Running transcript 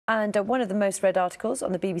And one of the most read articles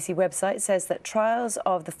on the BBC website says that trials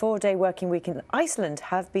of the 4-day working week in Iceland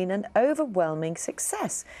have been an overwhelming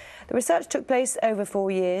success. The research took place over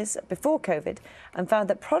 4 years before COVID and found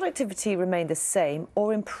that productivity remained the same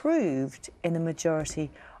or improved in the majority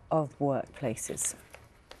of workplaces.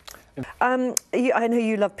 I know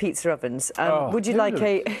you love pizza ovens. Would you like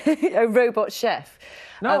a robot chef?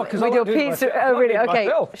 No, because with your pizza. Oh, really? Okay,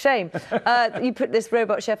 myself. Shame. You put this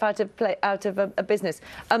robot chef out of a business.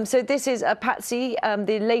 So this is a Patsy,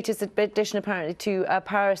 the latest addition apparently to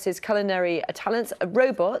Paris's culinary talents. A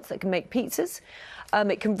robot that can make pizzas.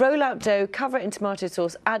 It can roll out dough, cover it in tomato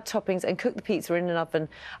sauce, add toppings, and cook the pizza in an oven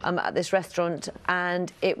at this restaurant.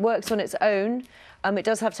 And it works on its own. It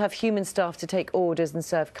does have to have human staff to take orders and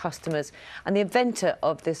serve customers. And the inventor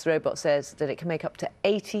of this robot says that it can make up to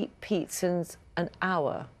 80 pizzas an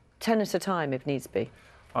hour, 10 at a time if needs be.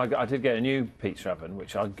 I did get a new pizza oven,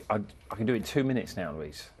 which I can do in 2 minutes now,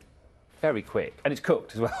 Louise. Very quick. And it's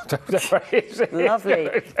cooked as well.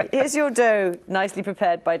 Lovely. Here's your dough, nicely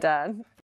prepared by Dan.